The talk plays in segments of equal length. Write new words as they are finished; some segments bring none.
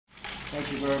Thank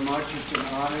you very much. It's an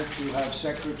honor to have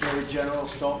Secretary General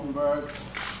Stoltenberg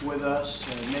with us.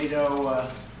 NATO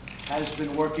has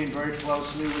been working very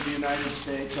closely with the United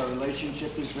States. Our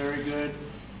relationship is very good.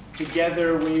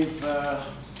 Together we've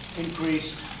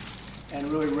increased and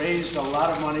really raised a lot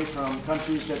of money from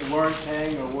countries that weren't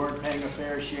paying or weren't paying a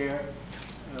fair share.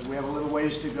 We have a little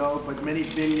ways to go, but many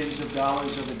billions of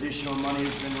dollars of additional money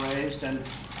has been raised, and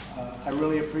I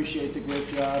really appreciate the great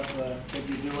job that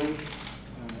you're doing.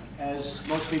 As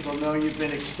most people know, you've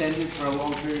been extended for a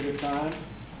long period of time,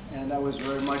 and that was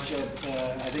very much at,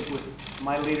 I think, with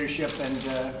my leadership, and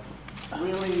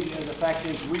really the fact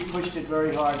is we pushed it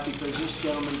very hard because this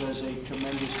gentleman does a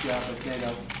tremendous job at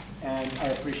NATO, and I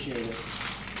appreciate it.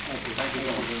 Thank you. Thank you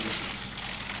very much.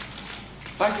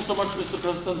 Thank you so much, Mr.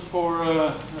 President, for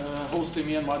hosting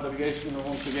me and my delegation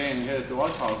once again here at the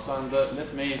White House, and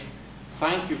let me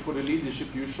thank you for the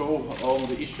leadership you show on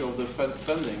the issue of defense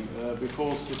spending,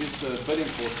 because it is very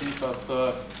important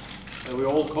that we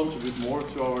all contribute more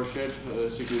to our shared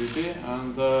security,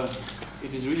 and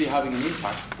it is really having an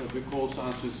impact because,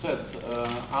 as you said,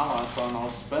 allies are now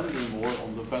spending more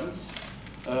on defense.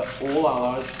 All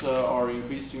allies are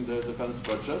increasing their defense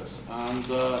budgets, and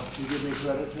you give me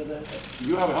credit for that?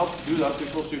 You have helped do that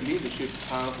because your leadership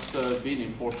has been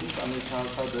important and it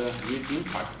has had a real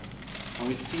impact. And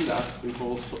we see that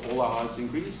because all allies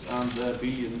increase and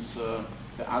billions,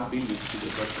 they add billions to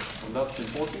the budgets. And that's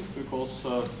important because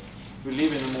we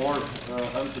live in a more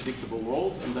unpredictable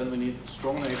world, and then we need a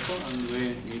strong NATO, and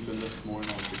we need to invest more in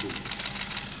our security.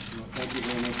 Thank you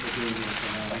very much for doing this.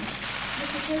 Thank you.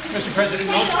 Mr. President,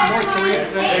 North Korea.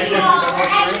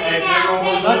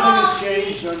 Nothing has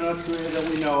changed on North Korea that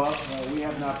we know of. We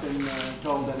have not been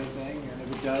told anything, and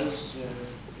if it does,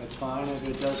 that's fine. If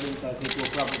it doesn't, I think we'll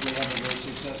probably have a very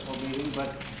successful meeting.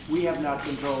 But we have not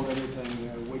been told anything.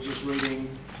 We're just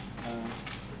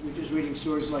reading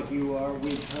stories like you are.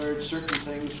 We've heard certain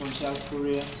things from South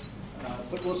Korea,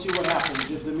 but we'll see what happens.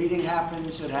 If the meeting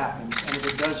happens, it happens, and if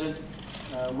it doesn't,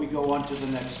 we go on to the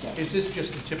next step. Is this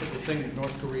just a typical thing that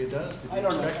North Korea does? I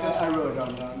don't know. I really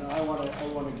don't know. No, I want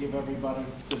to give everybody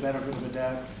the benefit of the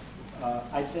doubt.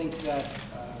 I think that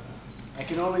I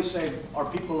can only say our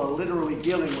people are literally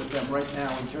dealing with them right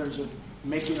now in terms of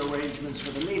making arrangements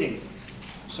for the meeting.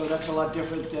 So that's a lot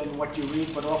different than what you read,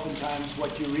 but oftentimes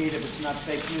what you read, if it's not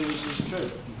fake news, is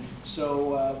true.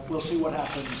 So we'll see what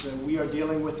happens. We are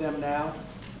dealing with them now.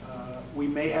 We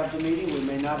may have the meeting, we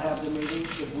may not have the meeting.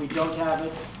 If we don't have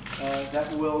it, that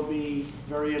will be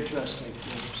very interesting to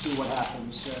see what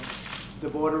happens. The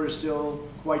border is still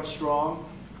quite strong.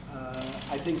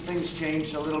 I think things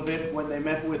changed a little bit when they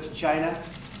met with China.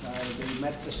 They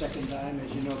met the second time.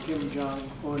 As you know, Kim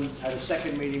Jong-un had a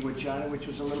second meeting with China, which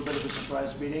was a little bit of a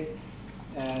surprise meeting.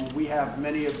 And we have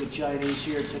many of the Chinese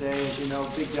here today, as you know,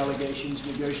 big delegations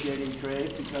negotiating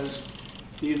trade, because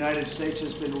the United States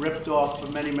has been ripped off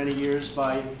for many, many years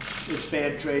by its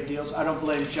bad trade deals. I don't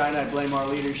blame China, I blame our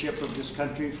leadership of this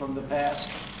country from the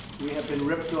past. We have been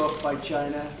ripped off by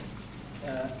China.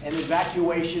 An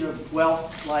evacuation of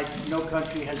wealth like no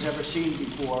country has ever seen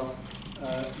before,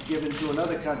 given to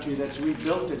another country that's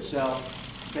rebuilt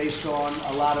itself based on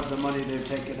a lot of the money they've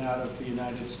taken out of the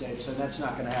United States, and that's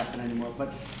not going to happen anymore.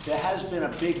 But there has been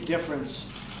a big difference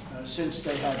since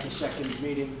they had the second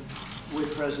meeting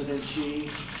with President Xi.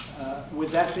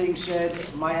 With that being said,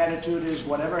 my attitude is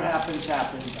whatever happens,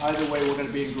 happens. Either way, we're going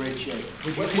to be in great shape.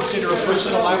 Would you consider a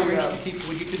personal outreach to keep?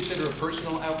 Would you consider a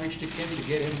personal outreach to Kim to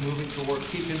get him moving toward,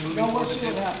 keep him moving No, we'll toward the see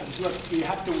what deal? happens. Look, you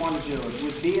have to want to do it.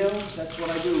 With deals, that's what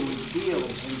I do, with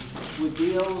deals. And with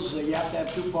deals, you have to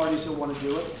have two parties that want to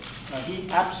do it. He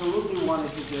absolutely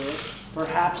wanted to do it.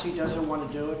 Perhaps he doesn't want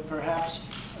to do it. Perhaps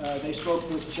they spoke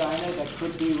with China. That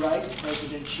could be right.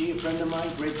 President Xi, a friend of mine,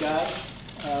 great guy.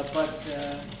 But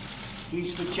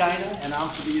he's for China, and I'm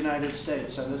for the United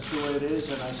States, and that's the way it is,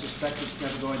 and I suspect it's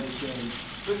never going to change.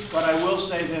 But I will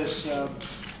say this,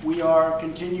 we are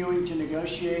continuing to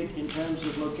negotiate in terms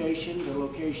of location. The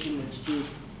location is to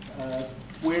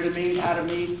where to meet, how to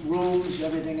meet, rooms,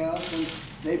 everything else, and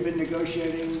they've been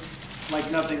negotiating like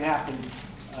nothing happened.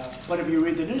 But if you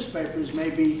read the newspapers,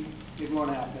 maybe it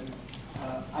won't happen.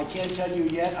 I can't tell you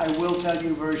yet. I will tell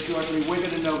you very shortly. We're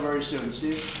going to know very soon.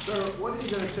 Steve? Sir, what are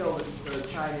you going to tell the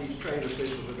Chinese trade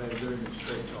officials today during these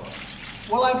trade talks?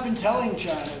 Well, I've been telling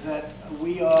China that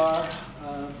we are,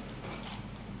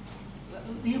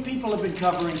 you people have been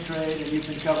covering trade, and you've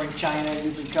been covering China,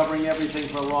 you've been covering everything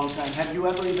for a long time. Have you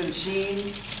ever even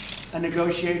seen a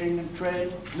negotiating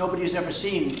trade? Nobody's ever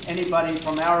seen anybody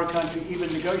from our country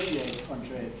even negotiate on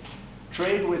trade.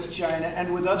 Trade with China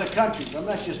and with other countries. I'm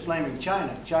not just blaming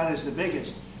China. China's the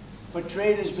biggest. but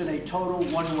trade has been a total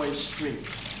one-way street.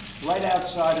 Right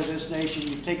outside of this nation,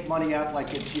 you take money out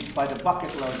like it's by the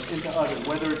bucket loads into other,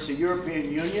 whether it's the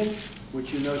European Union,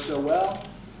 which you know so well,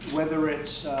 whether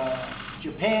it's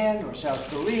Japan or South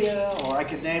Korea, or I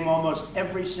could name almost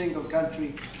every single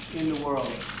country in the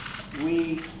world.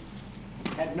 We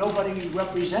had nobody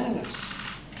representing us.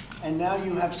 And now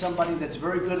you have somebody that's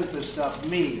very good at this stuff,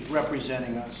 me,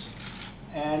 representing us.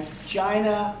 And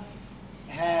China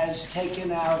has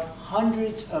taken out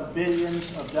hundreds of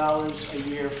billions of dollars a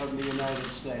year from the United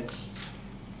States.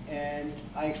 And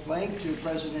I explained to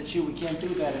President Xi, we can't do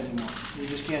that anymore. We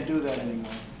just can't do that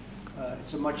anymore.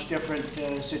 It's a much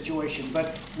different situation.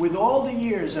 But with all the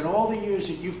years and all the years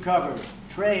that you've covered,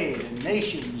 trade and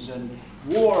nations and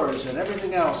wars and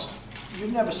everything else,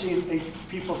 you've never seen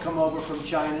people come over from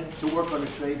China to work on a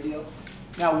trade deal.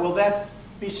 Now, will that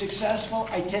be successful?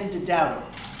 I tend to doubt it.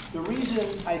 The reason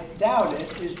I doubt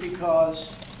it is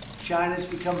because China's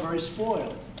become very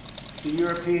spoiled. The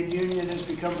European Union has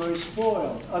become very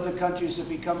spoiled. Other countries have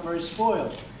become very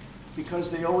spoiled because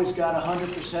they always got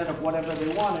 100% of whatever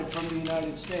they wanted from the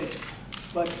United States.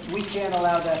 But we can't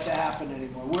allow that to happen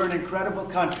anymore. We're an incredible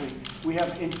country. We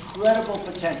have incredible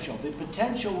potential. The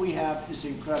potential we have is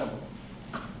incredible.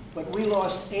 But we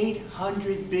lost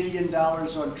 $800 billion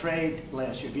on trade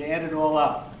last year, if you add it all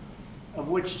up, of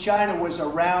which China was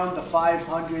around the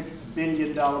 $500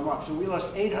 billion mark. So we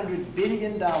lost $800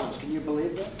 billion. Can you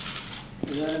believe that?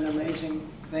 Is that an amazing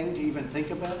thing to even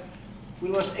think about? We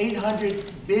lost $800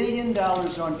 billion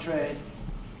on trade.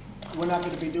 We're not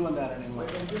going to be doing that anymore.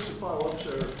 And just to follow up,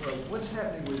 sir, what's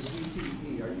happening with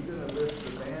ZTE? Are you going to lift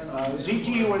the ban on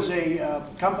ZTE was a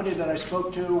company that I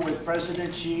spoke to with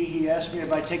President Xi. He asked me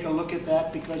if I'd take a look at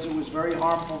that because it was very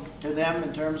harmful to them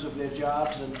in terms of their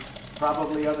jobs and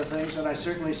probably other things, and I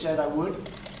certainly said I would.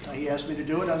 He asked me to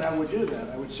do it, and I would do that.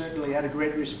 I would certainly had a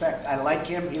great respect. I like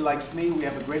him. He likes me. We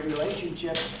have a great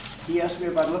relationship. He asked me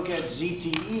if I'd look at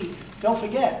ZTE. Don't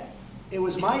forget, it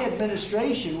was my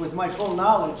administration, with my full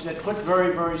knowledge, that put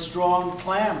very, very strong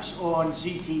clamps on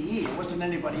ZTE. It wasn't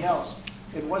anybody else.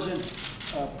 It wasn't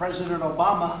President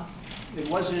Obama. It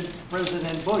wasn't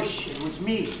President Bush. It was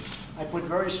me. I put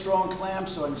very strong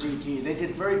clamps on ZTE. They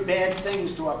did very bad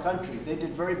things to our country. They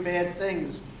did very bad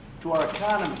things to our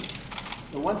economy.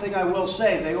 The one thing I will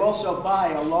say, they also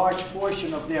buy a large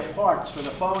portion of their parts for the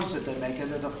phones that they make,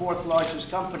 and they're the fourth largest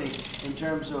company in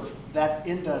terms of that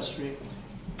industry.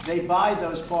 They buy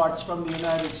those parts from the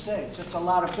United States. That's a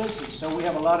lot of business. So we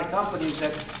have a lot of companies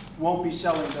that won't be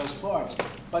selling those parts.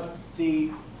 But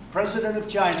the president of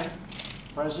China,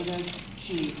 President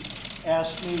Xi,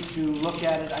 asked me to look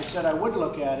at it. I said I would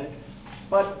look at it.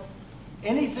 But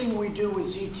anything we do with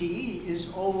ZTE is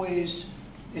always,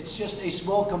 it's just a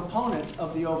small component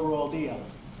of the overall deal.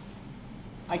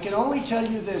 I can only tell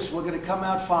you this, we're going to come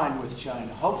out fine with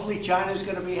China. Hopefully China's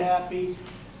going to be happy.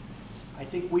 I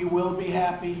think we will be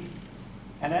happy.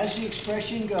 And as the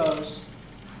expression goes,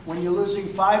 when you're losing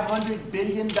 $500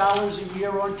 billion a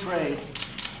year on trade,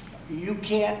 you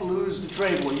can't lose the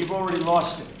trade war. You've already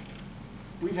lost it.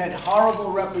 We've had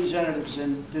horrible representatives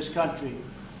in this country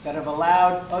that have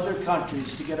allowed other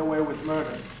countries to get away with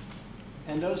murder.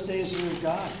 And those days are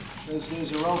gone. Those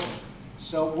days are over.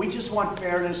 So we just want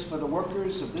fairness for the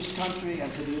workers of this country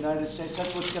and for the United States.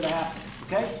 That's what's going to happen,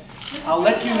 okay? I'll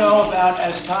let you know about,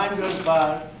 as time goes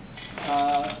by,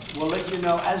 we'll let you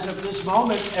know. As of this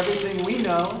moment, everything we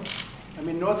know, I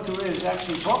mean, North Korea is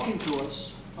actually talking to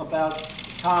us about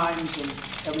times and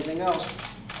everything else,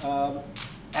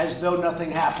 as though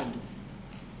nothing happened.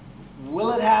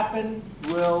 Will it happen?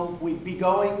 Will we be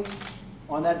going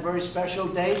on that very special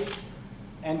date?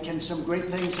 And can some great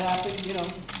things happen? You know,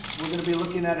 we're going to be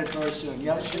looking at it very soon.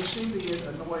 Yes? They seem to get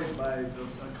annoyed by a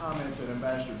comment that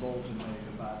Ambassador Bolton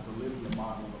made about the Libya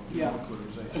model of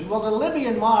denuclearization. Well, the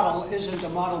Libyan model isn't a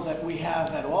model that we have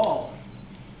at all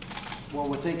when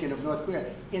we're thinking of North Korea.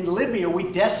 In Libya,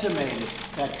 we decimated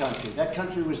that country. That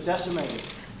country was decimated.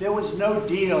 There was no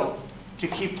deal to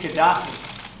keep Gaddafi.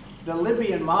 The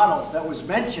Libyan model that was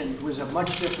mentioned was a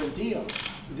much different deal.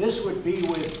 This would be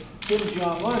with Kim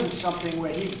Jong-un, something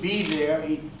where he'd be there,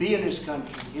 he'd be in his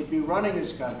country, he'd be running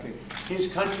his country.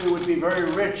 His country would be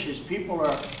very rich. His people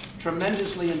are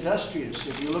tremendously industrious.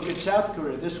 If you look at South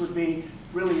Korea, this would be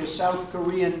really a South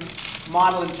Korean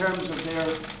model in terms of their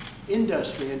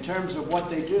industry, in terms of what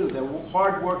they do. They're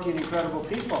hardworking, incredible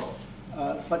people.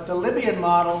 But the Libyan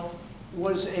model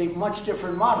was a much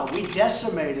different model. We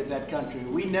decimated that country.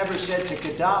 We never said to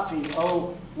Gaddafi,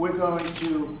 oh, we're going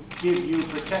to give you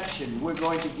protection. We're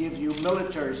going to give you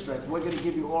military strength. We're going to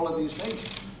give you all of these things.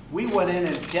 We went in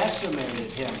and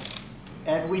decimated him.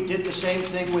 And we did the same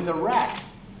thing with Iraq.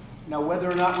 Now, whether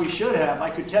or not we should have, I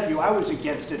could tell you I was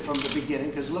against it from the beginning,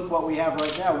 because look what we have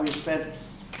right now. We've spent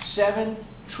 $7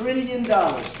 trillion.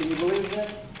 Can you believe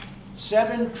that?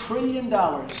 $7 trillion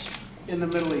in the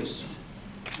Middle East.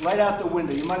 Right out the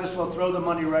window. You might as well throw the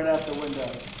money right out the window.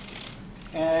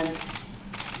 And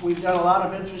we've done a lot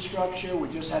of infrastructure. We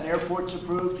just had airports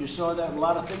approved. You saw that. A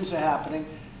lot of things are happening.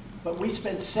 But we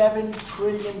spent $7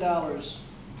 trillion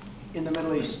in the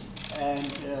Middle East.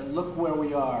 And look where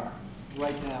we are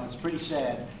right now. It's pretty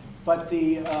sad. But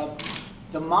the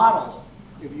model,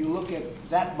 if you look at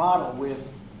that model with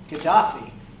Gaddafi,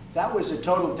 that was a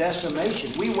total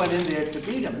decimation. We went in there to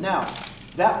beat him. Now,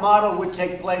 that model would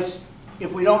take place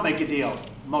if we don't make a deal,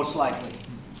 most likely.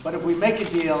 But if we make a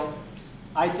deal,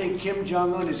 I think Kim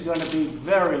Jong-un is going to be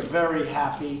very, very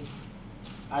happy.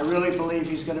 I really believe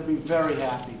he's going to be very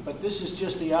happy. But this is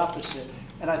just the opposite.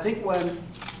 And I think when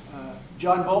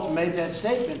John Bolton made that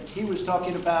statement, he was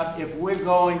talking about if we're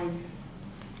going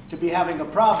to be having a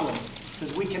problem,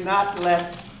 because we cannot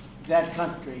let that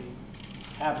country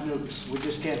have nukes. We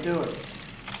just can't do it.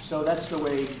 So that's the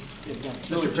way it went.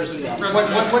 Mr. President,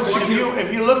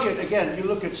 If you look at, again, you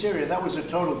look at Syria, that was a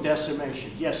total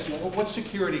decimation. Yes, Jim? well, what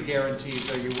security guarantees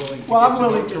are you willing to Well, give I'm to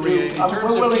willing North to Korea do, in terms we're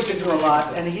of willing to keeping do a the lot,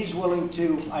 region? and he's willing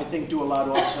to, I think, do a lot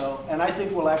also. And I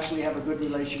think we'll actually have a good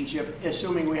relationship,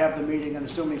 assuming we have the meeting and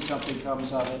assuming something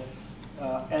comes of it.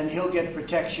 And he'll get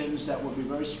protections that will be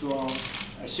very strong.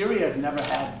 Syria never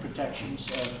had protections.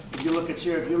 If you look at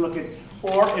Syria,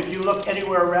 or if you look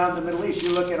anywhere around the Middle East,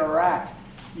 you look at Iraq,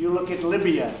 you look at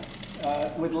Libya.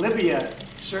 With Libya,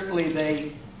 certainly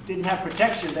they didn't have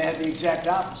protection. They had the exact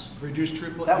opposite. Reduced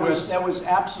troop That was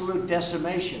absolute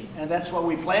decimation, and that's what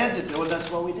we planned to do, and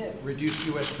that's what we did. Reduced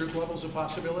U.S. troop levels a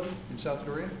possibility in South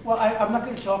Korea? Well, I'm not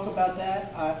going to talk about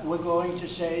that. We're going to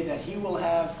say that he will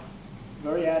have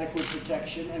very adequate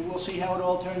protection, and we'll see how it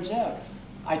all turns out.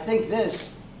 I think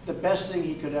the best thing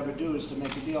he could ever do is to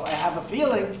make a deal. I have a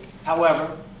feeling,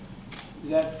 however,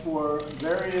 that for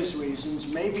various reasons,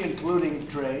 maybe including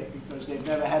trade, because they've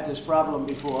never had this problem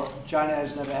before, China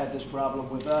has never had this problem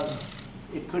with us,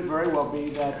 it could very well be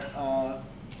that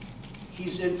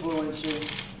he's influencing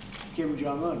Kim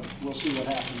Jong-un. We'll see what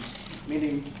happens.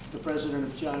 Meaning the president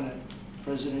of China,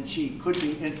 President Xi, could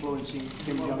be influencing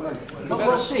Kim Jong-un. But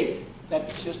we'll see.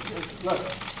 That's just, look,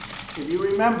 if you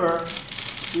remember, a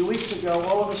few weeks ago,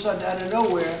 all of a sudden, out of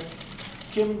nowhere,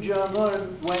 Kim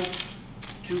Jong-un went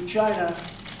to China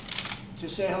to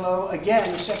say hello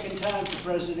again, a second time, to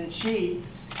President Xi.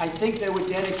 I think they were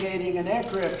dedicating an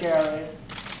aircraft carrier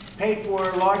paid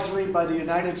for largely by the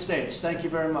United States. Thank you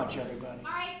very much, everybody.